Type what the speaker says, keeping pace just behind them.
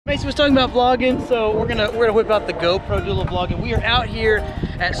Mason was talking about vlogging, so we're gonna whip out the GoPro, do a little vlogging. We are out here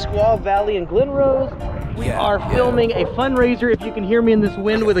at Squaw Valley in Glen Rose. We are filming a fundraiser. If you can hear me in this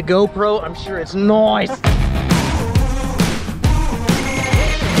wind with a GoPro, I'm sure it's nice.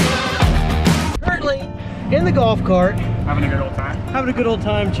 Currently in the golf cart. Having a good old time. Having a good old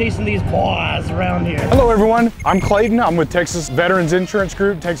time chasing these boys around here. Hello everyone, I'm Clayton. I'm with Texas Veterans Insurance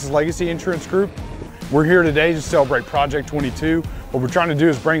Group, Texas Legacy Insurance Group. We're here today to celebrate Project 22. What we're trying to do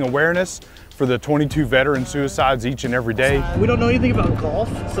is bring awareness for the 22 veteran suicides each and every day. We don't know anything about golf,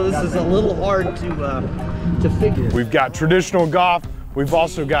 so this is a little hard to figure. We've got traditional golf. We've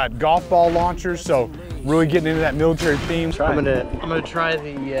also got golf ball launchers, so really getting into that military theme. I'm gonna try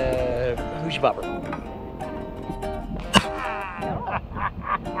the Hoochie Bopper.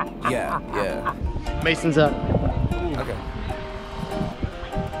 Yeah. Mason's up. Okay.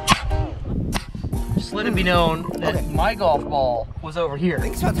 Just let it be known that my golf ball was over here. I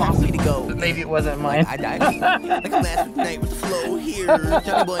think it's about time for me to go. But maybe it wasn't mine. I died cheap. Like I'm last night with the flow here.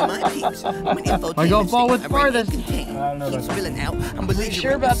 Johnny boy, my peeps. My golf ball was farthest. Pretty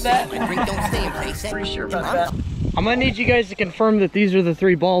sure about that? My drink don't stay in place. Pretty sure about that. I'm gonna need you guys to confirm that these are the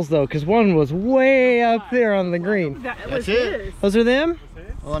 3 balls though, because one was way up there on the green. That's it. Those are them?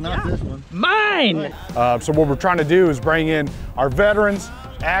 Well, not this one. Mine! So what we're trying to do is bring in our veterans,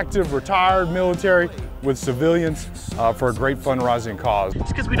 active, retired, military, with civilians for a great fundraising cause. Just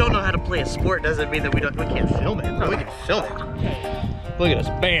because we don't know how to play a sport doesn't mean that we can't film it. No, we can film it. Look at us,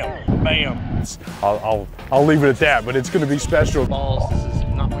 bam, bam. I'll leave it at that, but it's going to be special. Balls, this is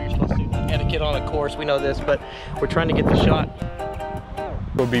not what you're supposed to do. Etiquette on a course, we know this, but we're trying to get the shot.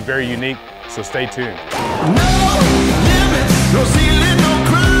 It'll be very unique, so stay tuned. No limits, no ceiling, no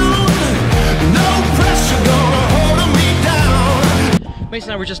crown, no pressure gonna hold me down. Mason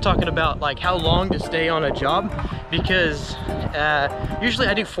and I were just talking about like how long to stay on a job, because usually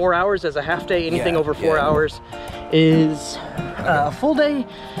I do 4 hours as a half day. Anything over 4 hours is a full day,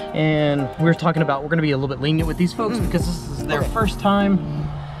 and we're talking about we're going to be a little bit lenient with these folks because this is their first time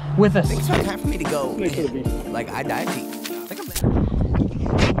with us. I think it's about time for me to go. Like I died cheap. Like I'm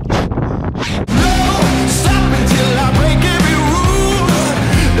No stop until I break every rule.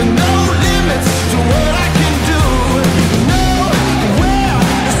 No limits to what I can do. Nowhere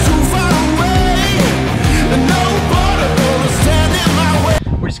is too far away. No border gonna stand in my way.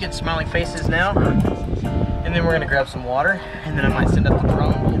 We're just getting smiling faces now, and then we're gonna grab some water, and then I might send up the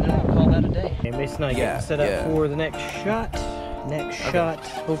drone, and then we'll call that a day. Okay, Mason and I get set up for the next shot. Shot,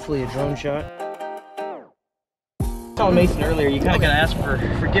 hopefully a drone shot. I told Mason earlier, you kind of got to ask for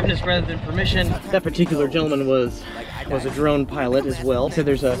forgiveness rather than permission. That particular gentleman was a drone pilot as well. So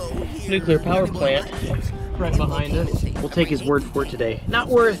there's a nuclear power plant right behind us. We'll take his word for it today. Not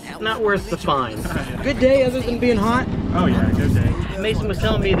worth the fine. Good day other than being hot. Oh yeah, good day. Mason was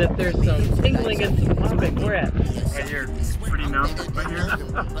telling me that there's some tingling and some popping. Where at? Right here, pretty numb right here.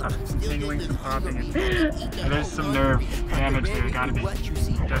 Some tingling, some popping, and there's some nerve damage there.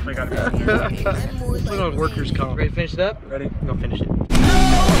 Definitely gotta be. Let's put on workers' comp. Ready to finish it up? Ready? Go finish it. No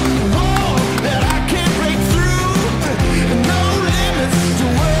wall that I can't break through. No limits to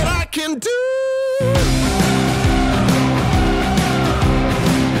what I can do.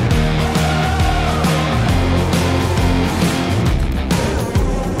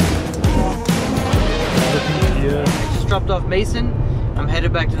 Dropped off Mason. I'm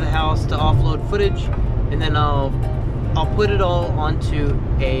headed back to the house to offload footage, and then I'll put it all onto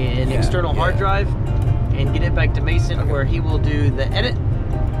an external hard drive and get it back to Mason, where he will do the edit,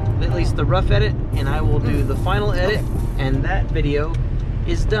 at least the rough edit, and I will do the final edit, and that video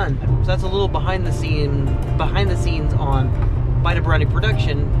is done. So that's a little behind the scenes on Bite a Brownie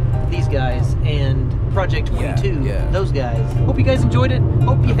production, these guys, and Project 22, those guys. Hope you guys enjoyed it.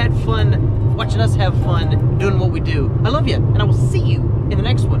 Hope you had fun watching us have fun doing what we do. I love you, and I will see you